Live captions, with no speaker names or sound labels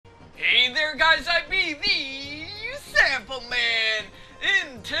there, guys, I be the Sampleman.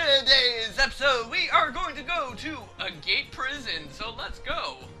 In today's episode, we are going to go to Agate Prison, so let's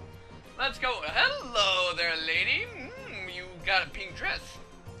go. Let's go. Hello there, lady. You got a pink dress.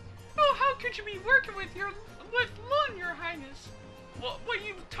 Oh, how could you be working with Lun, your highness? What are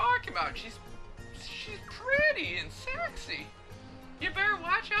you talking about? She's pretty and sexy. You better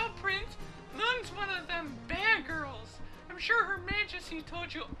watch out, Prince. Lun's one of them bad girls. I'm sure Her Majesty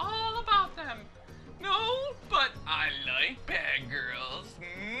told you all about them. No, but I like bad girls.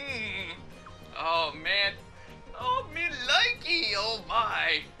 Oh, man. Oh, me likey. Oh,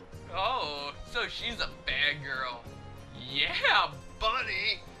 my. Oh, so she's a bad girl. Yeah,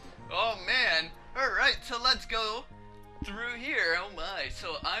 buddy. Oh, man. All right, so let's go through here. Oh, my.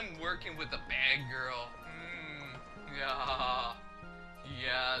 So I'm working with a bad girl. Yeah.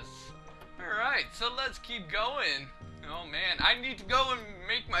 Yes. All right, so let's keep going. Oh man, I need to go and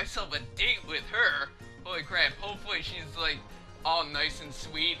make myself a date with her. Holy crap, hopefully she's like all nice and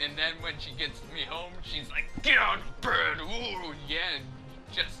sweet, and then when she gets me home, she's like, get out of bed, ooh, yeah, and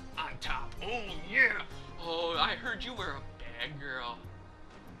just on top, oh yeah. Oh, I heard you were a bad girl.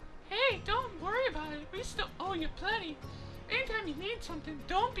 Hey, don't worry about it, we still owe you plenty. Anytime you need something,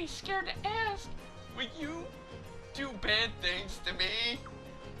 don't be scared to ask. Will you do bad things to me?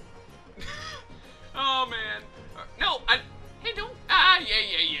 Oh man. No, hey, don't.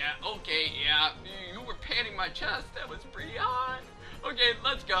 Yeah. Okay, yeah. You were patting my chest. That was pretty hot. Okay,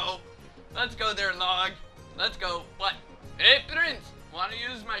 let's go. Let's go there, Log. Let's go. What? Hey, Prince. Want to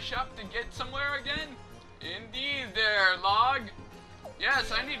use my shop to get somewhere again? Indeed there, Log.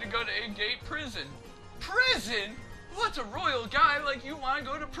 Yes, I need to go to Agate Prison. Prison? What's a royal guy like you want to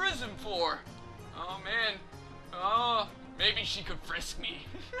go to prison for? Oh, man. Oh, maybe she could frisk me.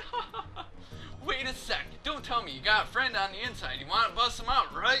 Wait a sec, don't tell me you got a friend on the inside. You want to bust him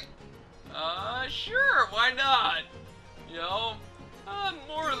out, right? Sure, why not? You know,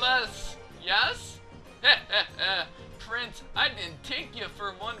 more or less, yes? Prince, I didn't take you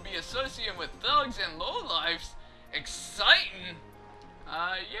for one to be associated with thugs and lowlifes. Exciting.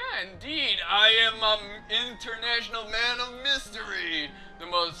 Yeah, indeed, I am an international man of mystery. The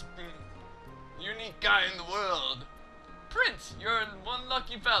most unique guy in the world. Prince, you're one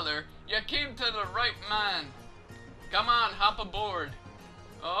lucky feller. You came to the right man. Come on, hop aboard.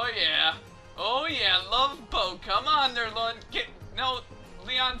 Oh yeah, love boat. Come on there, Lun. No,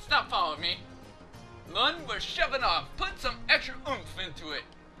 Leon, stop following me. Lun, we're shoving off. Put some extra oomph into it.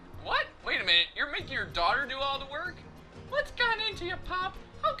 What? Wait a minute, you're making your daughter do all the work? What's gotten into you, Pop?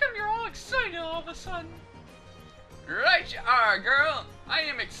 How come you're all excited all of a sudden? Right you are, girl. I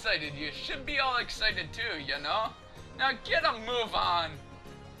am excited. You should be all excited too, you know? Now get a move on.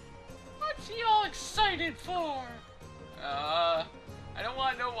 What's he all excited for? I don't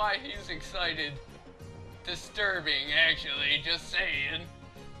want to know why he's excited. Disturbing, actually, just saying.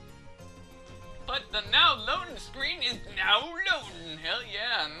 But the now loading screen is now loading. Hell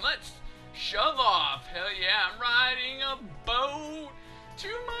yeah, and let's shove off. Hell yeah, I'm riding a boat to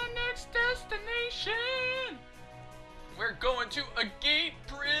my next destination. We're going to Agate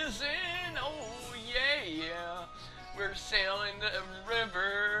Prison. Oh yeah. We're sailing the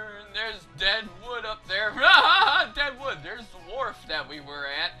river, and there's dead wood up there. Dead wood. There's the wharf that we were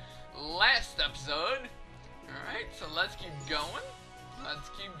at last episode. Alright, so let's keep going.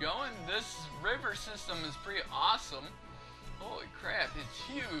 This river system is pretty awesome. Holy crap, it's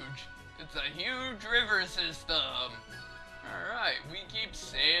huge. It's a huge river system. Alright, we keep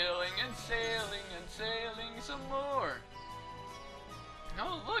sailing and sailing and sailing some more.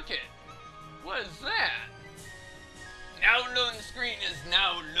 Oh, look it. What is that? Now loading screen is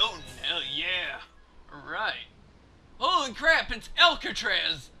now loading. Hell yeah. Alright. Holy crap, it's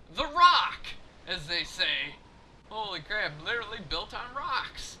Alcatraz. The rock, as they say. Holy crap, literally built on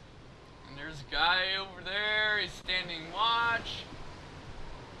rocks. And there's a guy over there. He's standing watch.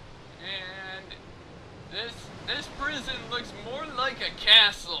 And this prison looks more like a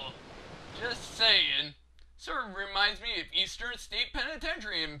castle. Just saying. Sort of reminds me of Eastern State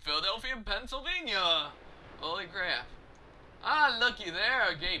Penitentiary in Philadelphia, Pennsylvania. Holy crap. Ah, looky there,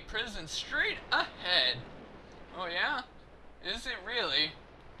 Agate Prison straight ahead. Oh yeah? Is it really?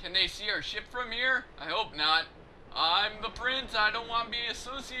 Can they see our ship from here? I hope not. I'm the prince, I don't want to be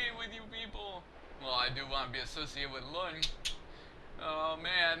associated with you people. Well, I do want to be associated with Lun. Oh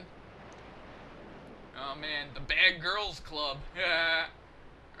man. Oh man, the Bad Girls Club. Yeah.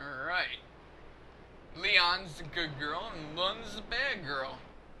 Alright. Leon's the good girl and Lun's the bad girl.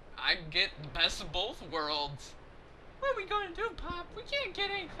 I get the best of both worlds. What are we going to do, Pop? We can't get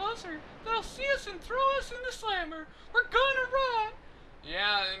any closer. They'll see us and throw us in the slammer. We're gonna rot.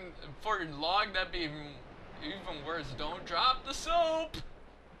 Yeah, and for log, that'd be even worse. Don't drop the soap.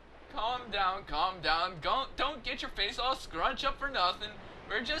 Calm down, calm down. Don't get your face all scrunched up for nothing.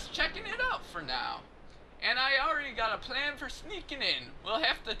 We're just checking it out for now. And I already got a plan for sneaking in. We'll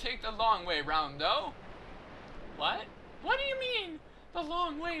have to take the long way round, though. What? What do you mean, the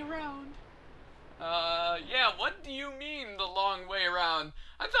long way around? Yeah, what do you mean, the long way around?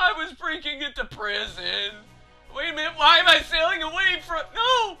 I thought I was breaking into prison. Wait a minute, why am I sailing away from...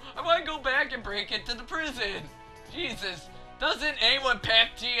 No! I want to go back and break into the prison. Jesus, doesn't anyone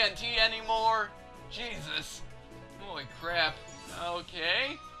pack TNT anymore? Jesus. Holy crap.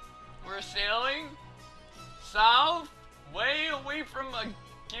 Okay. We're sailing south, way away from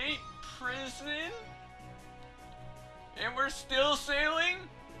Agate Prison. And we're still sailing?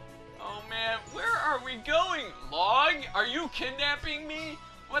 Oh man, where are we going? Log? Are you kidnapping me?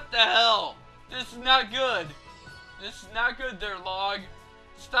 What the hell? This is not good. This is not good there, Log.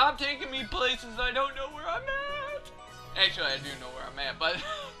 Stop taking me places I don't know where I'm at. Actually, I do know where I'm at, but...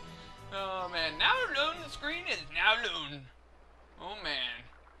 oh man, now loading screen is now loading. Oh man.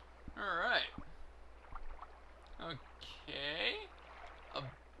 Alright. Okay.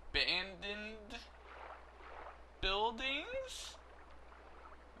 Abandoned buildings?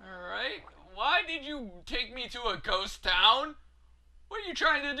 Alright. Why did you take me to a ghost town? What are you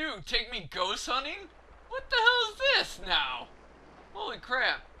trying to do? Take me ghost hunting? What the hell is this now? Holy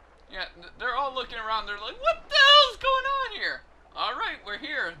crap. Yeah, they're all looking around. They're like, what the hell's going on here? Alright, we're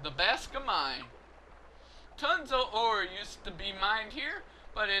here. The Baska Mine. Tons of ore used to be mined here,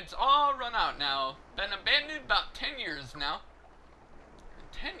 but it's all run out now. Been abandoned about 10 years now.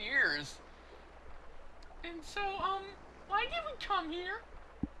 10 years? And so, why did we come here?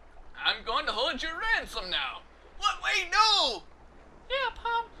 I'm going to hold your ransom now. What? Wait, no! Yeah,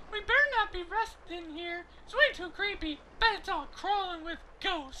 Pop, we better not be resting in here. It's way too creepy. Bet it's all crawling with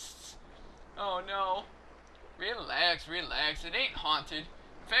ghosts. Oh no. Relax, relax. It ain't haunted.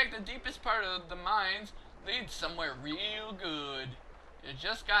 In fact, the deepest part of the mines leads somewhere real good. You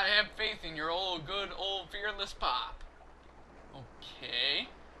just gotta have faith in your good old fearless Pop. Okay.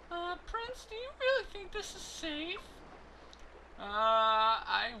 Prince, do you really think this is safe?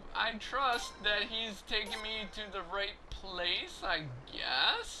 I trust that he's taking me to the right place, I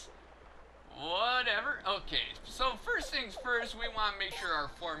guess. Whatever. Okay, so first things first, we want to make sure our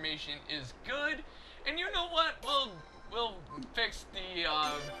formation is good. And you know what? We'll fix the,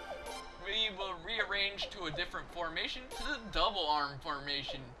 we will rearrange to a different formation, to the double arm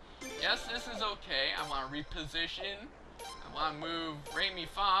formation. Yes, this is okay. I want to reposition. I want to move Raimi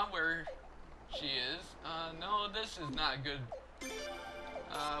Fa where she is. No, this is not good.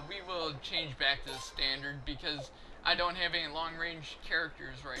 We will change back to the standard because I don't have any long-range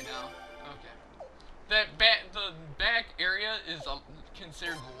characters right now. Okay. The back area is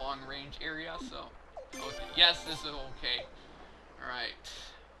considered the long-range area, so... okay. Yes, this is okay. Alright.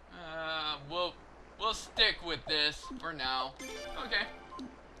 We'll stick with this for now. Okay.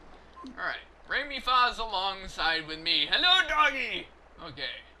 Alright. Raimi Fa's alongside with me. Hello, doggy!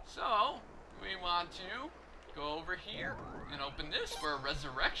 Okay. So, we want to go over here and open this for a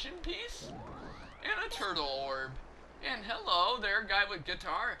resurrection piece and a turtle orb. And hello there, guy with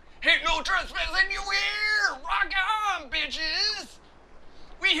guitar. Ain't no trespassing you here! Rock on, bitches!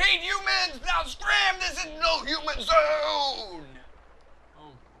 We hate humans! Now scram! This is no human zone!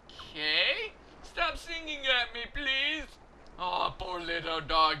 Okay. Stop singing at me, please. Oh, poor little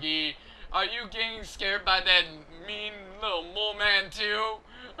doggy. Are you getting scared by that mean little mole man too?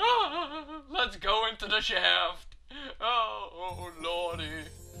 Let's go into the shaft. Oh, lordy.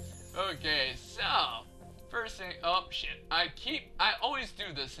 Okay, so first thing. Oh shit! I always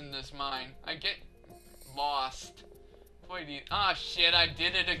do this in this mine. I get lost. Ah shit! I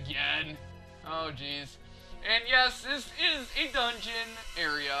did it again. Oh jeez. And yes, this is a dungeon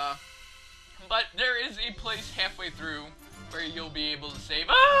area, but there is a place halfway through where you'll be able to save.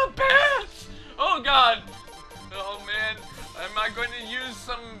 Oh, bats! Oh god! Oh man, am I going to use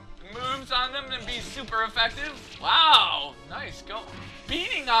some moves on them and be super effective? Wow, nice go.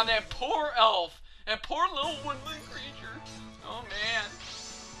 Beating on that poor elf, that poor little woodland creature. Oh man.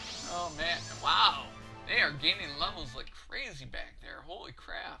 Oh man, wow. They are gaining levels like crazy back there. Holy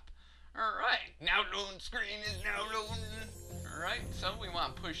crap. Alright, now loading screen is now loading. Alright, so we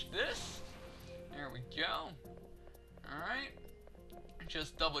want to push this. There we go. Alright.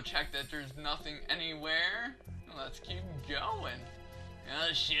 Just double check that there's nothing anywhere. Let's keep going.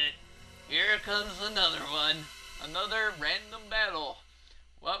 Oh shit. Here comes another one. Another random battle.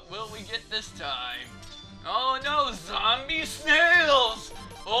 What will we get this time? Oh no, zombie snails!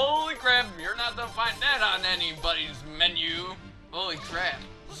 Holy crap, you're not gonna find that on anybody's menu. Holy crap.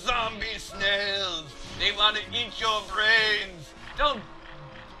 Zombie snails! They want to eat your brains! Don't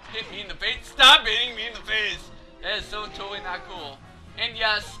hit me in the face. Stop hitting me in the face! That is so totally not cool. And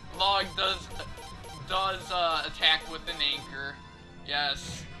yes, log does attack with an anchor.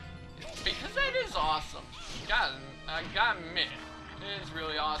 Yes. Because that is awesome. I gotta admit. It is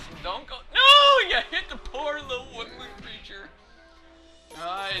really awesome. Don't go. No! You hit the poor little woodland creature.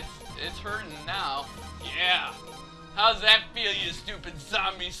 It's hurting now. Yeah. How's that feel, you stupid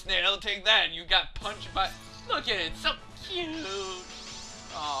zombie snail? Take that. You got punched by. Look at it. So cute.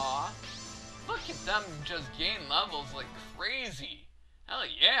 Aww. Look at them just gain levels like crazy. Hell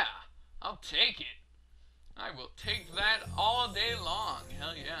yeah. I'll take it. I will take that all day long.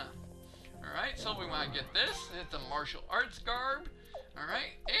 Hell yeah. Alright, so we want to get this. It's a martial arts garb.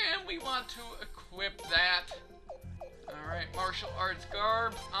 Alright, and we want to equip that. Alright, martial arts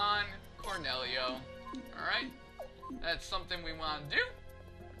garb on Cornelio. Alright, that's something we want to do.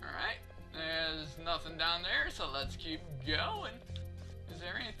 Alright, there's nothing down there, so let's keep going. Is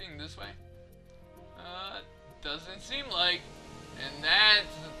there anything this way? Doesn't seem like. And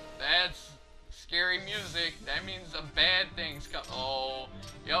that's scary music. That means a bad thing's come. Oh,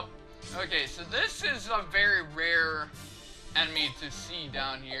 yep. Okay, so this is a very rare enemy to see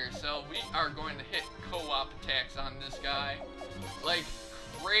down here. So we are going to hit co-op attacks on this guy like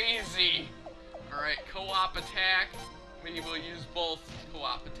crazy. Alright, co-op attack. We will use both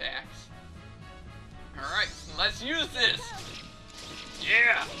co-op attacks. Alright, let's use this.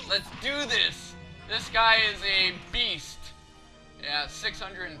 Yeah, let's do this. This guy is a beast. Yeah,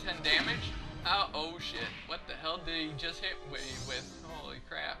 610 damage. Oh shit. What the hell did he just hit me with? Holy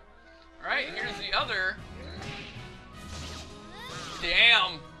crap. Alright, here's the other.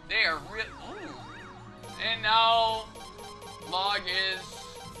 Damn, they are real. Ooh. And now Log is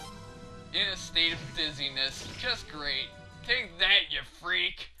in a state of dizziness. Just great. Take that, you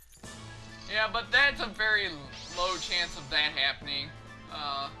freak. Yeah, but that's a very low chance of that happening.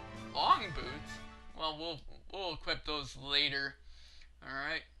 Long boots. Well, we'll equip those later.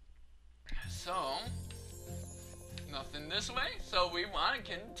 Alright. So, nothing this way. So we want to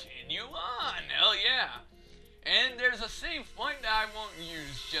continue on. Hell yeah. And there's a save point that I won't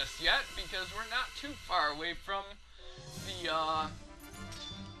use just yet because we're not too far away from the,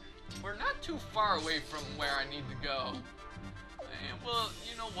 we're not too far away from where I need to go. And we'll,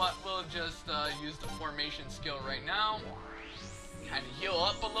 you know what, we'll just use the formation skill right now. Kind of heal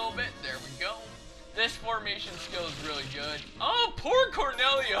up a little bit. There we go. This formation skill is really good. Oh, poor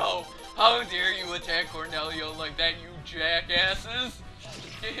Cornelio! How dare you attack Cornelio like that, you jackasses!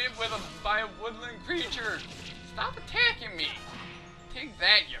 Get hit by a woodland creature! Stop attacking me! Take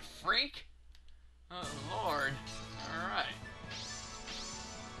that, you freak! Oh, Lord. Alright.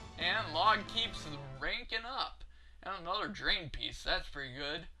 And Log keeps ranking up. And another drain piece. That's pretty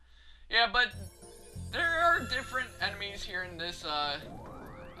good. Yeah, but there are different enemies here in this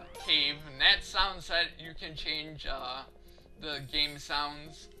cave. And that sound set, you can change the game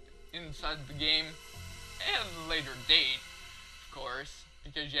sounds inside the game at a later date, of course,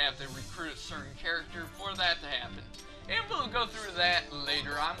 because you have to recruit a certain character for that to happen. And we'll go through that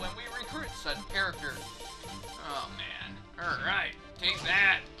later on when we recruit said character. Oh man. Alright, take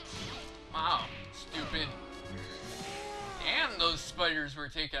that. Wow, stupid. Damn, those spiders were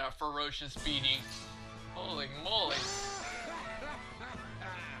taking a ferocious beating. Holy moly.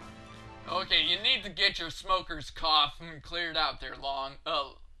 Okay, you need to get your smoker's cough cleared out there, Long.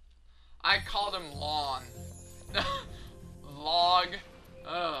 I called him Lawn. Log.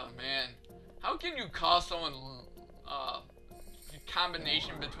 Oh, man. How can you call someone a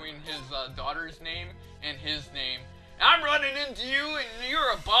combination between his daughter's name and his name? I'm running into you and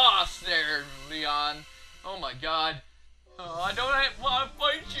you're a boss there, Leon. Oh my god. I don't want to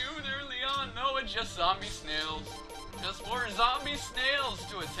fight you there, Leon. No, it's just zombie snails. Just more zombie snails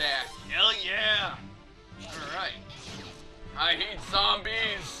to attack. Hell yeah. Alright. I hate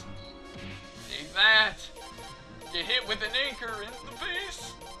zombies. Take that. Get hit with an anchor in the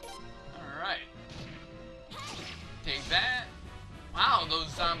face. Alright. Take that. Wow, those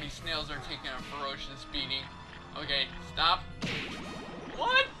zombie snails are taking a ferocious beating. Okay, stop.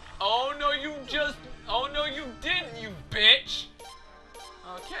 What? Oh no, you just... Oh no, you didn't, you bitch.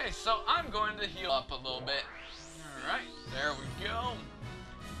 Okay, so I'm going to heal up a little bit. Alright, there we go.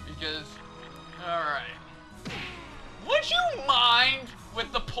 Because... Alright. Would you mind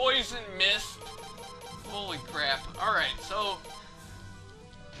with the poison mist? Holy crap. Alright, so...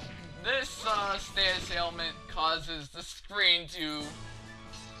 This status ailment causes the screen to,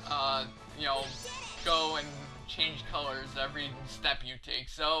 you know, go and change colors every step you take.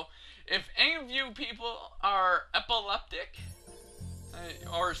 So, if any of you people are epileptic,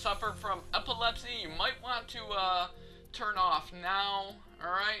 or suffer from epilepsy, you might want to turn off now.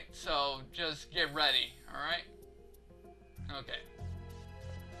 Alright, so just get ready. Alright? Okay.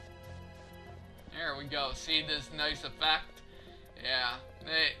 There we go. See this nice effect? Yeah,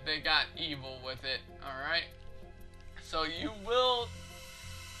 they got evil with it. Alright? So you will,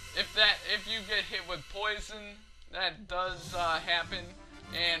 if you get hit with poison, that does happen,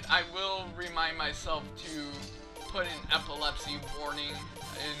 and I will remind myself to put an epilepsy warning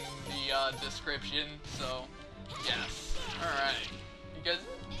in the description, so yes. Alright. Because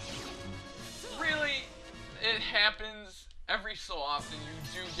really, it happens every so often.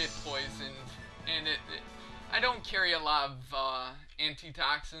 You do get poisoned, and I don't carry a lot of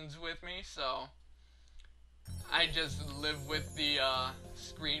antitoxins with me, so I just live with the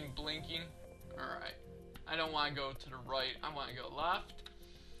screen blinking. Alright. I don't want to go to the right. I want to go left.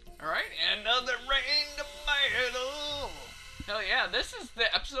 Alright, another random battle. Hell yeah, this is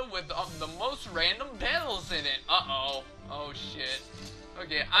the episode with the most random battles in it. Uh-oh. Oh shit.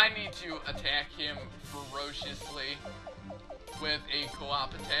 Okay, I need to attack him ferociously with a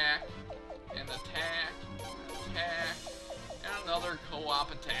co-op attack. An attack. Attack. And another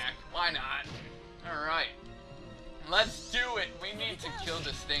co-op attack. Why not? Alright. Let's do it. We need to kill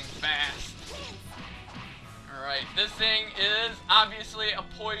this thing fast. Alright, this thing is obviously a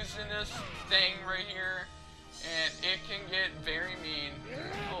poisonous thing right here. And it can get very mean.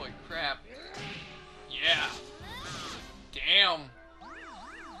 Holy crap. Yeah. Damn.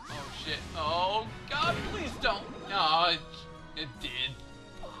 Oh shit. Oh god, please don't. No, it did.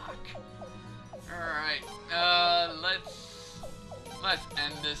 Fuck. Alright, let's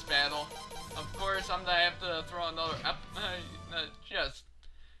end this battle. Of course, I'm gonna have to throw another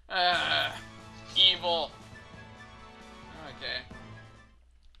evil. Okay.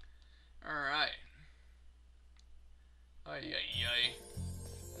 Alright. Ay, ay, ay.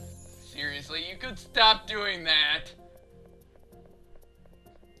 Seriously, you could stop doing that.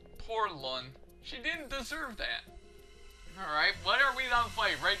 Poor Lun. She didn't deserve that. Alright, what are we gonna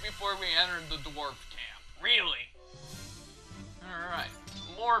fight right before we enter the dwarf camp? Really? Alright,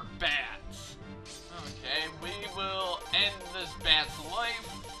 more bats. Okay, we will end this bat's life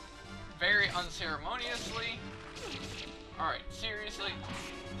very unceremoniously. Alright, seriously?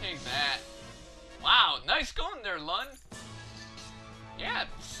 Take that. Wow, nice going there, Lun. Yeah,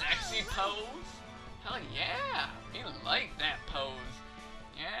 sexy pose. Hell yeah, we like that pose.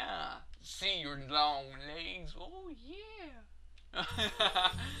 Yeah, see your long legs. Oh yeah.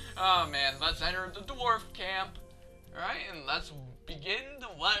 Oh man, let's enter the dwarf camp. Alright, and let's begin to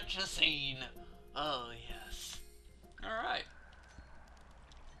watch a scene. Oh yes. Alright.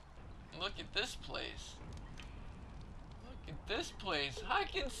 Look at this place. Look at this place. I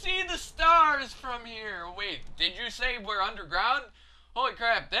can see the stars from here. Wait, did you say we're underground? Holy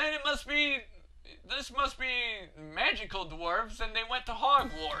crap, then it must be... This must be magical dwarves and they went to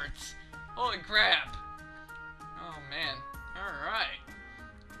Hogwarts. Holy crap. Oh man. Alright.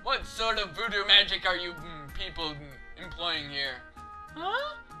 What sort of voodoo magic are you people employing here?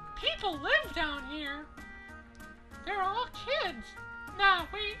 Huh? People live down here. They're all kids. Nah,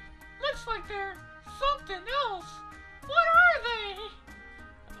 wait. Looks like they're something else. What are they?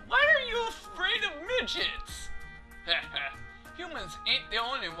 Why are you afraid of midgets? Humans ain't the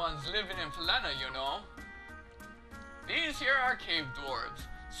only ones living in Falena, you know. These here are cave dwarves.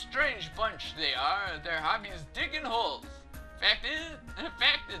 Strange bunch they are. Their hobby is digging holes. In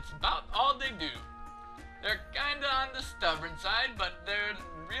fact, it's about all they do. They're kinda on the stubborn side, but they're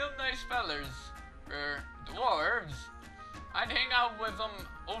real nice fellers. For dwarves, I'd hang out with them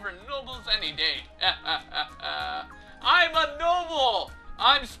over nobles any day. I'm a noble!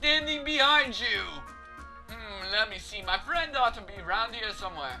 I'm standing behind you! Let me see. My friend ought to be around here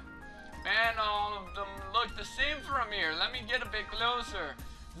somewhere. Man, all of them look the same from here. Let me get a bit closer.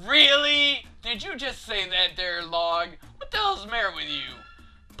 Really? Did you just say that there, Log? What the hell's the matter with you?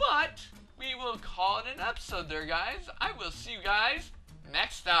 But we will call it an episode there, guys. I will see you guys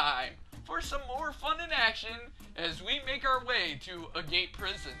next time for some more fun and action as we make our way to Agate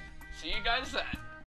Prison. See you guys then.